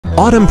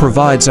autumn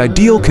provides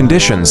ideal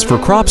conditions for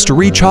crops to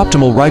reach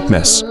optimal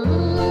ripeness.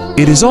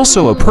 It is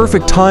also a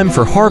perfect time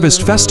for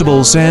harvest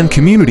festivals and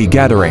community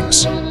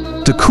gatherings.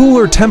 The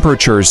cooler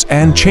temperatures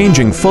and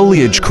changing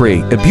foliage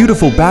create a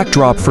beautiful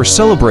backdrop for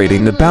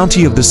celebrating the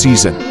bounty of the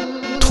season.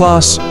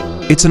 Plus,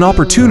 it's an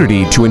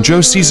opportunity to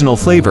enjoy seasonal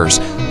flavors,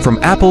 from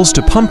apples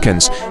to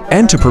pumpkins,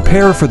 and to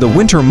prepare for the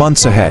winter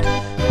months ahead.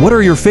 What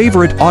are your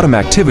favorite autumn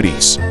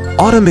activities?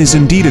 Autumn is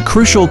indeed a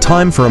crucial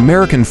time for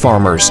American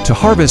farmers to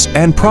harvest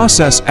and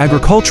process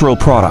agricultural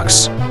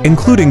products,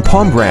 including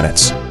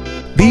pomegranates.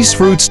 These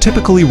fruits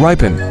typically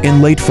ripen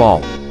in late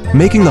fall,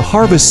 making the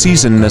harvest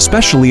season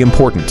especially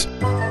important.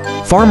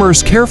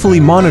 Farmers carefully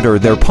monitor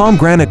their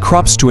pomegranate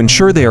crops to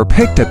ensure they are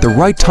picked at the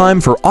right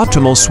time for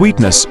optimal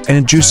sweetness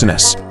and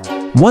juiciness.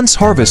 Once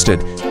harvested,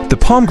 the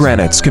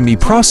pomegranates can be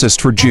processed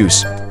for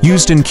juice,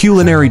 used in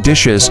culinary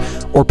dishes,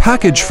 or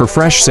packaged for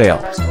fresh sale.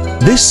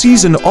 This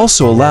season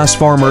also allows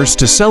farmers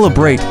to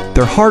celebrate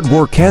their hard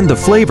work and the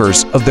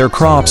flavors of their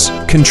crops,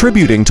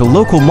 contributing to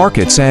local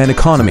markets and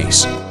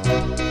economies.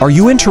 Are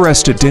you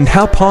interested in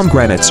how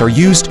pomegranates are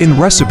used in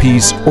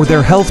recipes or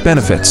their health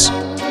benefits?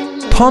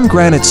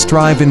 Pomegranates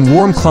thrive in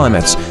warm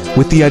climates,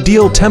 with the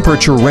ideal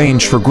temperature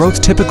range for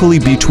growth typically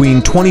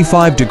between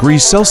 25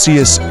 degrees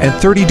Celsius and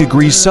 30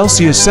 degrees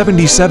Celsius,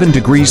 77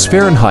 degrees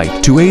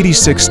Fahrenheit to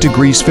 86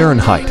 degrees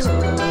Fahrenheit.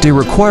 They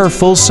require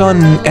full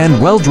sun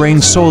and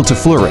well-drained soil to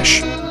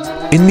flourish.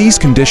 In these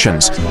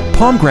conditions,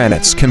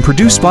 pomegranates can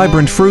produce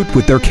vibrant fruit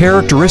with their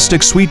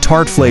characteristic sweet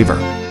tart flavor.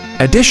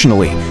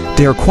 Additionally,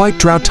 they are quite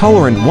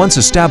drought-tolerant once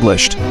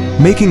established,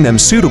 making them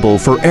suitable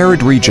for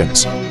arid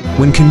regions.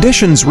 When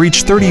conditions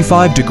reach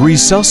 35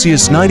 degrees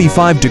Celsius,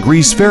 95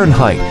 degrees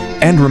Fahrenheit,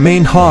 and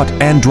remain hot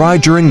and dry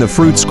during the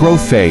fruit's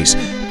growth phase,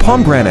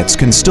 pomegranates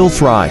can still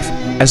thrive,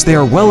 as they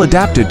are well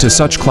adapted to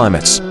such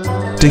climates.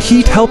 The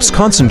heat helps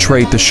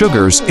concentrate the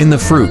sugars in the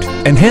fruit,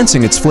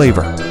 enhancing its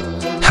flavor.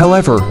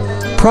 However,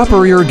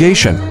 proper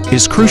irrigation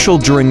is crucial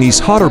during these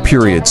hotter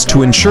periods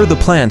to ensure the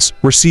plants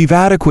receive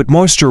adequate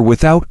moisture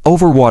without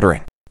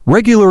overwatering.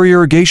 Regular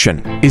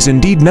irrigation is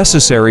indeed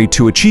necessary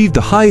to achieve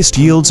the highest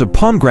yields of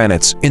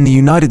pomegranates in the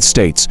United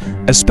States,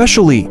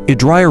 especially in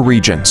drier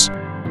regions.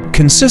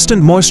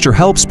 Consistent moisture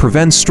helps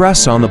prevent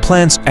stress on the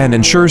plants and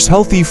ensures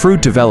healthy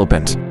fruit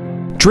development.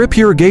 Drip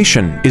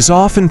irrigation is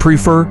often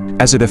preferred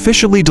as it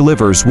efficiently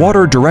delivers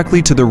water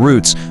directly to the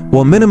roots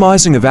while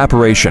minimizing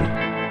evaporation.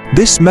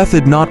 This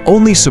method not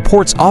only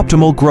supports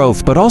optimal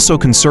growth but also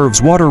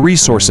conserves water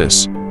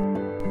resources.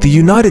 The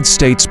United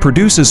States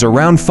produces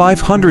around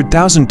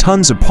 500,000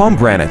 tons of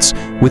pomegranates,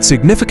 with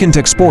significant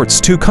exports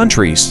to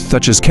countries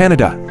such as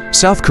Canada,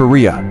 South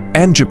Korea,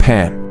 and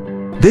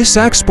Japan. This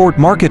export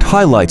market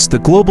highlights the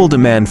global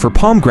demand for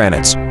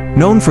pomegranates,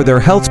 known for their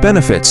health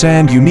benefits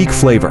and unique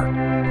flavor.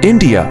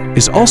 India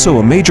is also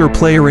a major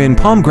player in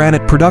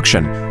pomegranate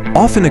production,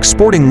 often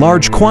exporting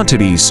large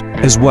quantities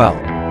as well.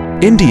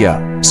 India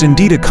is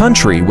indeed a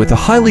country with a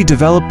highly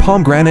developed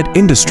pomegranate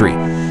industry,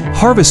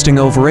 harvesting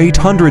over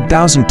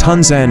 800,000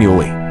 tons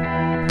annually.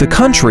 The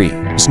country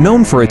is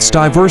known for its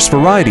diverse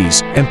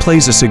varieties and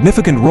plays a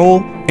significant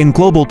role in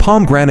global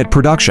pomegranate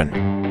production.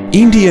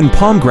 Indian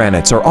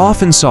pomegranates are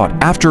often sought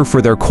after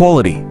for their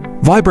quality,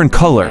 vibrant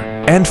color,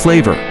 and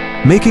flavor,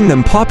 making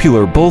them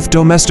popular both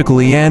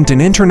domestically and in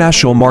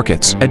international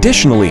markets.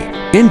 Additionally,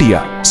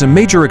 India is a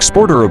major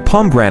exporter of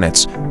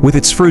pomegranates, with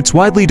its fruits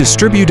widely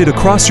distributed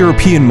across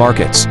European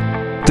markets.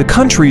 The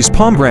country's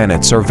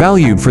pomegranates are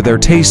valued for their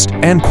taste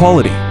and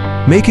quality,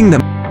 making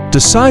them. The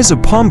size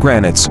of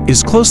pomegranates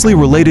is closely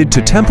related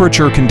to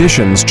temperature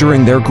conditions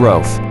during their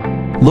growth.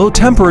 Low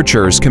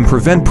temperatures can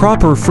prevent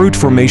proper fruit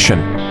formation,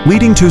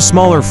 leading to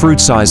smaller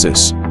fruit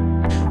sizes.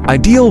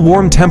 Ideal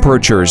warm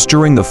temperatures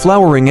during the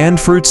flowering and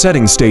fruit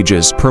setting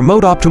stages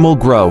promote optimal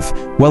growth,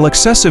 while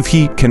excessive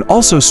heat can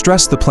also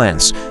stress the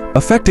plants,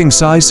 affecting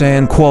size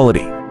and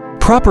quality.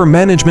 Proper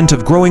management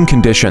of growing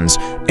conditions,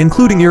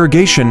 including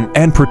irrigation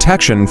and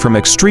protection from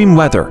extreme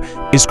weather,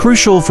 is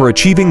crucial for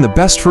achieving the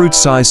best fruit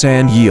size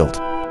and yield.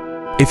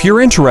 If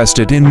you're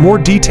interested in more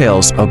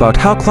details about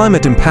how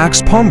climate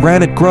impacts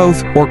pomegranate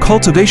growth or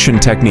cultivation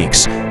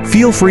techniques,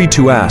 feel free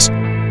to ask.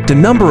 The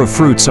number of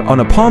fruits on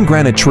a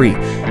pomegranate tree,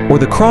 or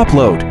the crop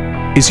load,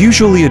 is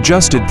usually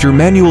adjusted through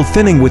manual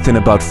thinning within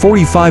about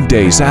 45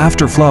 days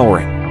after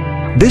flowering.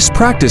 This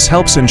practice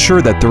helps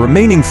ensure that the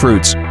remaining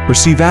fruits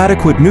receive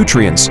adequate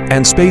nutrients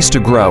and space to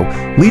grow,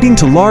 leading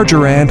to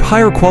larger and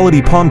higher quality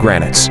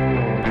pomegranates.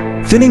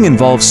 Thinning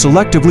involves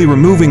selectively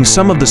removing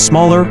some of the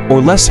smaller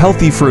or less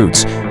healthy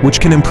fruits, which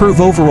can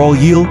improve overall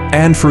yield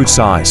and fruit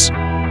size.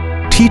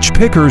 Teach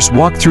pickers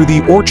walk through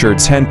the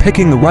orchards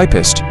hand-picking the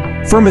ripest,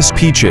 firmest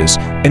peaches,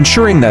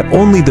 ensuring that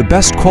only the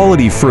best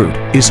quality fruit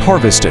is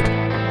harvested.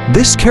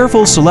 This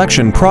careful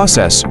selection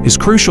process is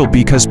crucial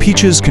because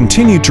peaches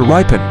continue to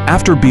ripen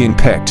after being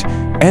picked,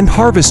 and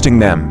harvesting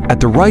them at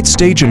the right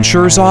stage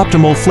ensures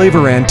optimal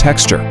flavor and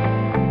texture.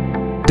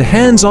 The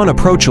hands-on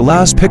approach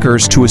allows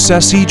pickers to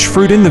assess each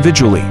fruit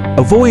individually,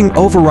 avoiding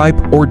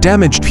overripe or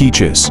damaged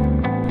peaches.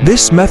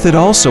 This method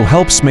also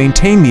helps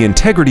maintain the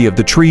integrity of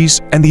the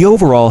trees and the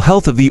overall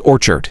health of the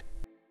orchard.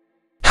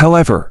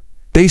 However,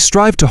 they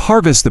strive to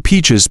harvest the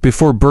peaches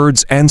before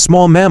birds and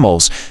small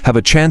mammals have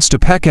a chance to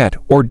peck at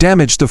or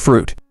damage the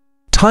fruit.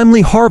 Timely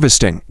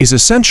harvesting is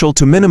essential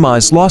to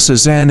minimize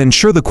losses and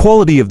ensure the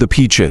quality of the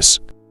peaches.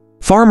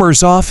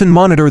 Farmers often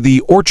monitor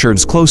the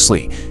orchards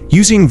closely,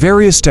 using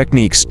various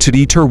techniques to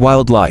deter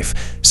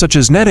wildlife, such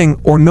as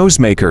netting or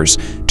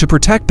noisemakers, to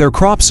protect their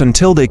crops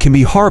until they can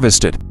be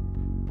harvested.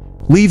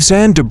 Leaves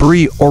and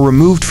debris are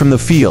removed from the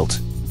field,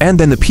 and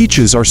then the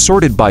peaches are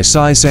sorted by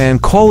size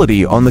and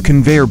quality on the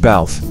conveyor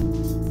belt.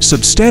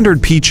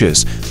 Substandard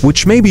peaches,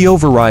 which may be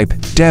overripe,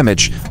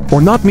 damaged, or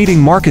not meeting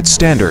market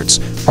standards,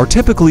 are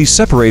typically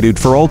separated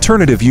for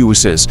alternative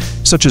uses,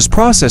 such as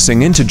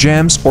processing into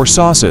jams or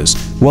sauces,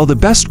 while the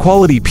best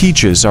quality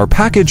peaches are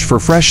packaged for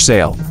fresh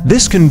sale.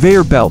 This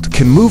conveyor belt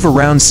can move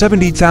around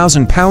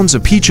 70,000 pounds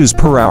of peaches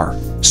per hour,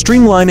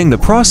 streamlining the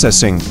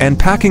processing and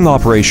packing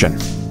operation.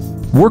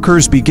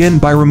 Workers begin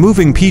by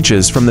removing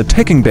peaches from the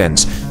picking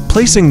bins,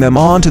 placing them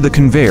onto the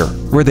conveyor,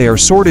 where they are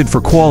sorted for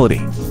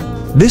quality.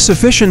 This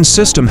efficient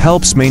system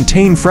helps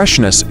maintain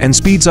freshness and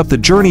speeds up the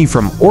journey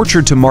from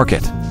orchard to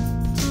market.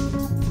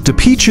 The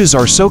peaches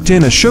are soaked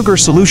in a sugar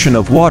solution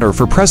of water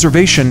for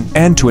preservation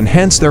and to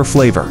enhance their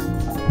flavor.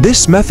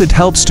 This method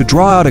helps to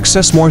draw out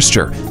excess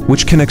moisture,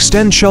 which can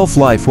extend shelf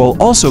life while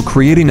also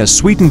creating a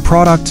sweetened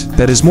product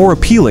that is more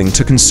appealing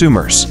to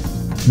consumers.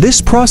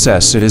 This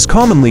process is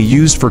commonly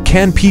used for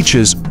canned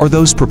peaches or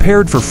those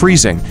prepared for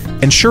freezing,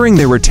 ensuring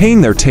they retain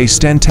their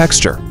taste and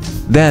texture.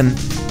 Then,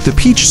 the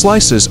peach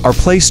slices are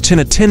placed in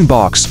a tin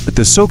box with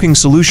the soaking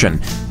solution,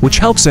 which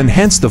helps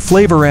enhance the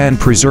flavor and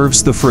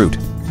preserves the fruit.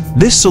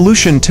 This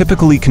solution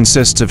typically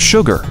consists of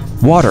sugar,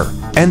 water,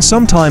 and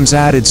sometimes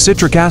added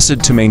citric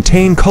acid to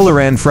maintain color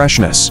and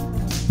freshness.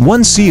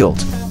 Once sealed,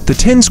 the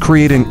tins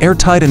create an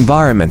airtight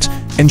environment,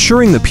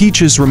 ensuring the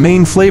peaches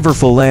remain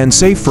flavorful and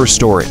safe for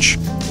storage.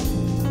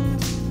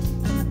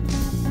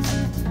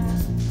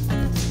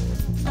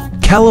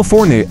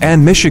 California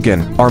and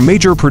Michigan are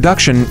major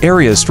production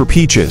areas for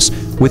peaches,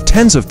 with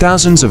tens of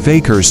thousands of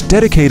acres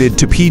dedicated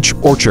to peach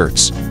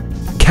orchards.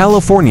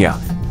 California,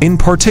 in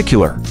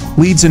particular,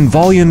 leads in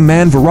volume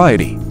and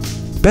variety,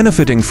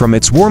 benefiting from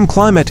its warm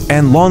climate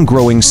and long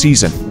growing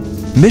season.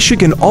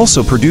 Michigan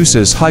also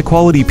produces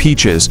high-quality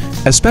peaches,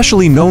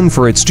 especially known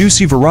for its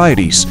juicy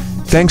varieties,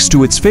 thanks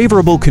to its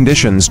favorable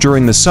conditions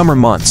during the summer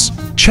months.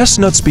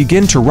 Chestnuts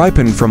begin to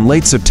ripen from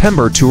late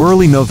September to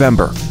early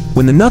November,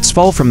 when the nuts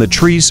fall from the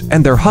trees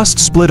and their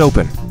husks split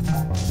open.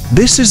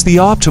 This is the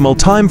optimal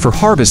time for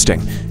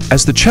harvesting,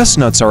 as the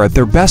chestnuts are at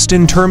their best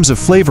in terms of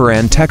flavor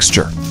and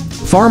texture.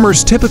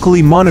 Farmers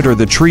typically monitor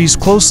the trees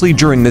closely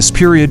during this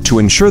period to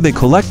ensure they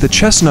collect the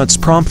chestnuts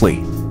promptly,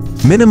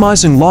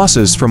 minimizing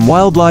losses from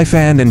wildlife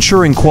and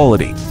ensuring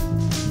quality.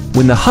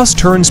 When the husk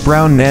turns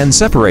brown and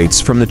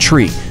separates from the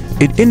tree,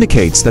 it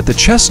indicates that the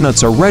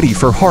chestnuts are ready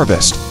for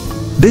harvest.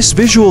 This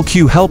visual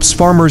cue helps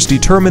farmers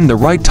determine the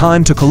right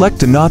time to collect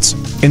the nuts,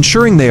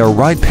 ensuring they are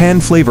ripe and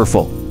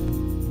flavorful.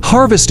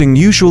 Harvesting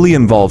usually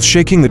involves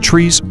shaking the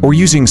trees or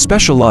using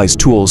specialized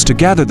tools to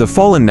gather the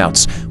fallen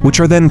nuts,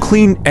 which are then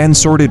cleaned and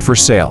sorted for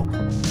sale.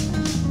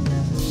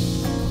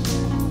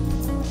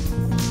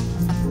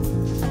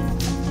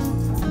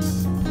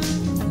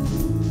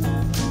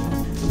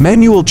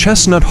 Manual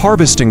chestnut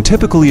harvesting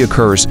typically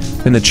occurs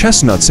when the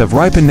chestnuts have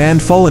ripened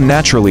and fallen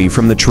naturally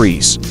from the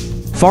trees.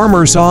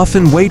 Farmers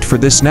often wait for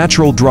this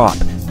natural drop,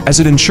 as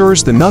it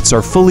ensures the nuts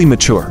are fully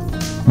mature.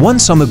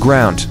 Once on the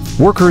ground,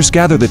 workers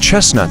gather the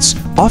chestnuts,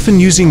 often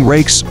using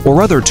rakes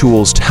or other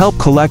tools to help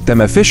collect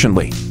them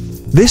efficiently.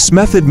 This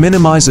method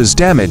minimizes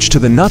damage to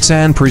the nuts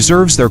and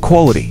preserves their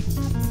quality.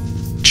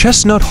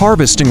 Chestnut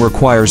harvesting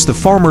requires the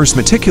farmer's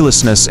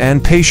meticulousness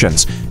and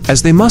patience,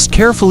 as they must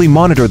carefully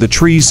monitor the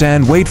trees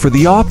and wait for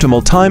the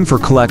optimal time for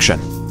collection.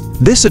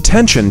 This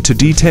attention to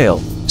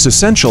detail is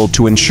essential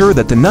to ensure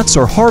that the nuts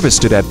are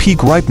harvested at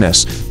peak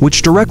ripeness,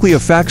 which directly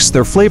affects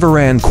their flavor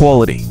and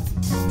quality.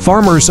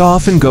 Farmers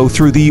often go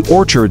through the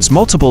orchards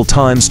multiple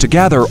times to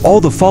gather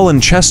all the fallen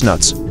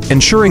chestnuts,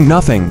 ensuring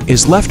nothing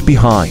is left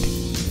behind.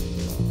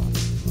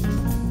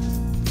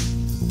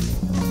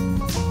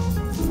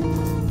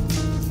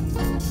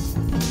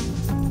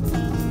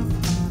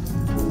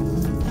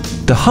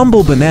 The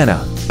humble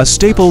banana, a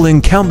staple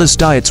in countless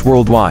diets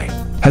worldwide,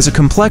 has a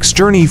complex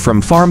journey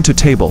from farm to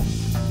table.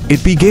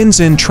 It begins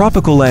in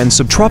tropical and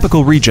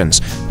subtropical regions,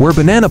 where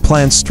banana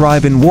plants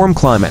thrive in warm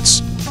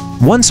climates.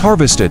 Once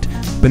harvested,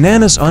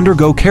 bananas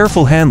undergo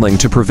careful handling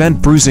to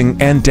prevent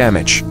bruising and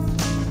damage.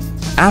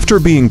 After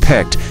being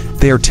picked,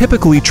 they are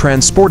typically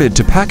transported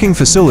to packing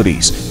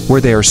facilities,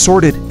 where they are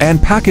sorted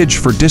and packaged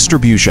for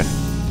distribution.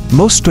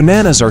 Most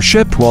bananas are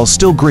shipped while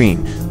still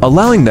green,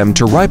 allowing them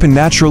to ripen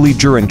naturally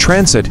during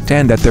transit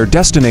and at their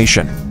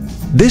destination.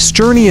 This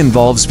journey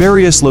involves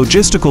various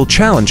logistical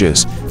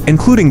challenges,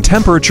 including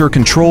temperature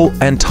control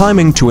and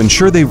timing to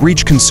ensure they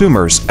reach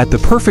consumers at the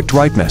perfect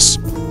ripeness.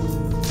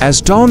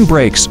 As dawn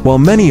breaks, while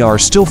many are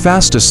still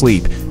fast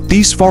asleep,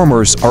 these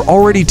farmers are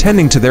already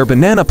tending to their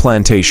banana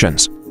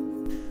plantations.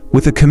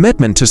 With a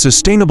commitment to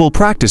sustainable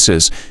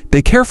practices,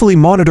 they carefully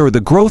monitor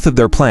the growth of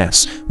their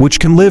plants, which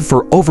can live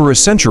for over a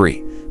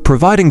century,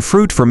 providing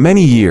fruit for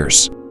many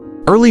years.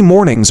 Early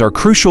mornings are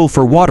crucial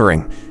for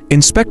watering,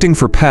 inspecting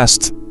for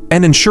pests,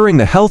 and ensuring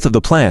the health of the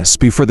plants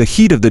before the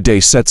heat of the day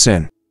sets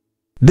in.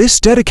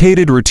 This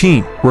dedicated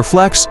routine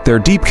reflects their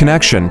deep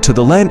connection to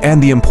the land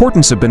and the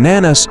importance of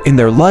bananas in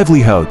their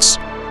livelihoods.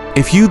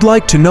 If you'd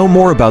like to know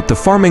more about the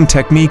farming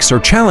techniques or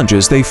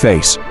challenges they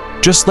face,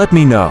 just let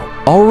me know.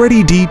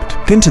 Already deep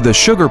into the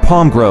sugar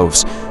palm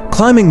groves,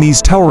 climbing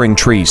these towering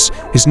trees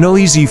is no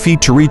easy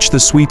feat to reach the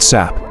sweet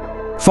sap.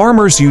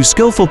 Farmers use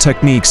skillful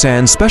techniques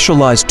and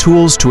specialized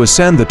tools to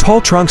ascend the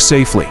tall trunks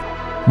safely.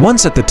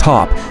 Once at the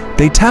top,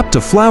 they tap the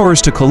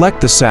flowers to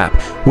collect the sap,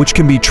 which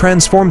can be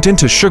transformed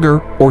into sugar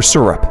or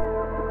syrup.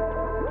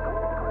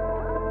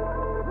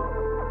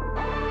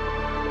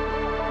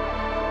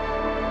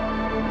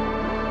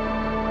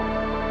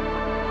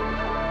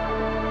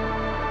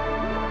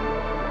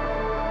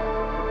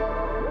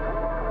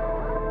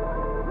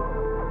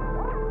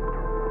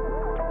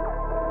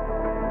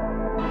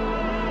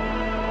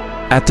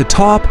 At the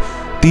top,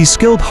 these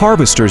skilled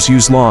harvesters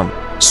use long,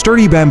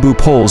 sturdy bamboo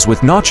poles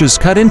with notches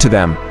cut into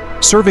them,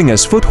 serving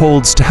as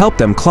footholds to help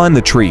them climb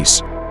the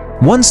trees.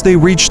 Once they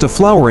reach the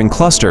flowering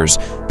clusters,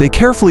 they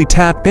carefully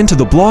tap into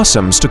the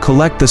blossoms to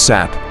collect the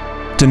sap.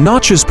 The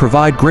notches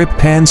provide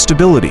grip and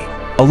stability,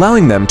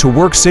 allowing them to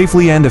work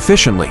safely and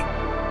efficiently.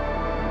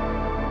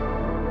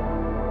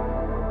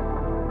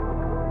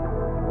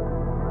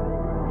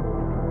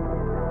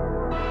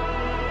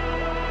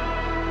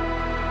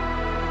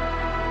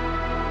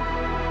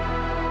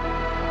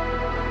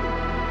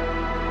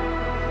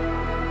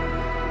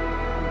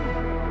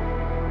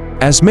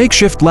 As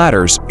makeshift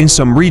ladders, in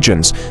some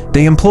regions,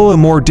 they employ a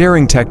more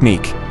daring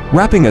technique,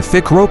 wrapping a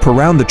thick rope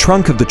around the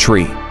trunk of the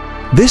tree.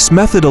 This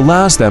method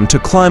allows them to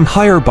climb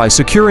higher by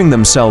securing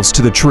themselves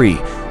to the tree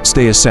as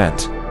they ascend.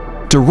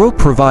 The rope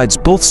provides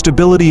both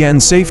stability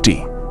and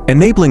safety,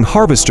 enabling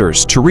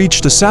harvesters to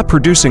reach the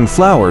sap-producing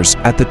flowers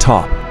at the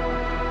top.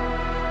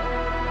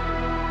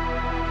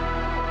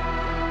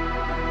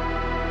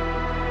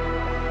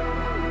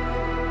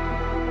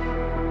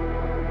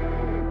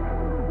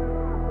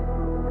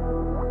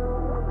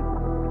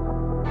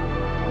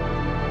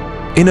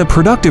 In a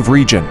productive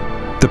region,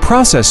 the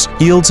process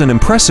yields an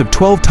impressive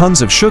 12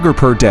 tons of sugar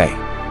per day.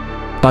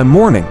 By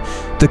morning,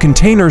 the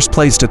containers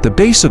placed at the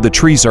base of the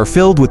trees are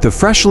filled with the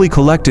freshly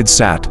collected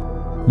sap.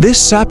 This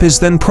sap is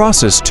then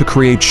processed to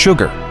create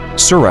sugar,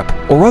 syrup,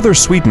 or other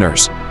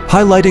sweeteners,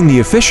 highlighting the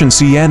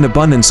efficiency and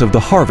abundance of the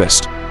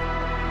harvest.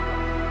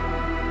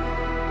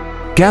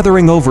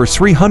 Gathering over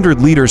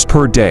 300 liters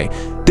per day,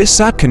 this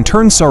sap can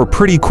turn sour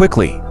pretty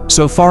quickly,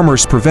 so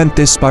farmers prevent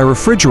this by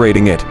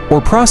refrigerating it or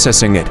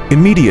processing it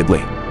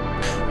immediately.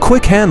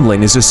 Quick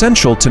handling is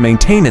essential to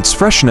maintain its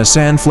freshness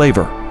and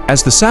flavor,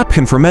 as the sap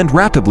can ferment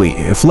rapidly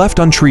if left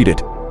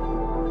untreated.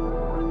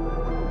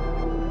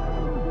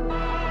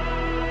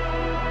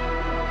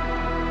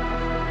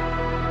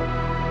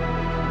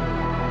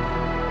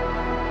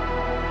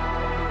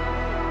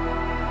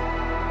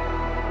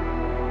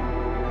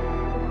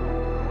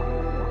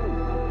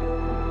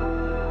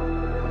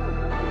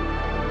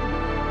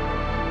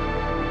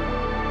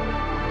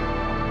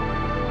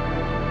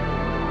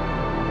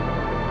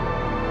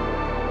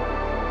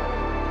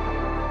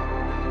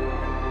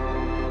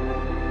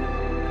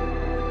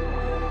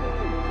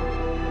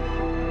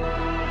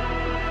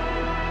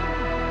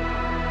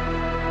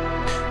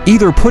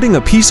 Either putting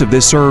a piece of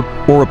this herb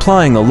or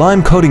applying a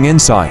lime coating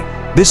inside,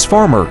 this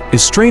farmer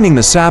is straining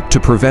the sap to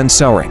prevent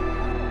souring.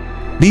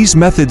 These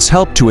methods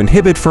help to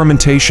inhibit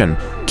fermentation,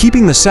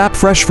 keeping the sap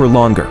fresh for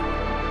longer.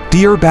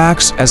 The herb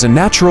acts as a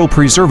natural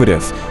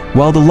preservative,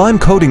 while the lime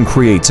coating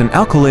creates an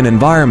alkaline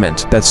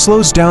environment that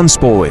slows down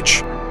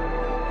spoilage.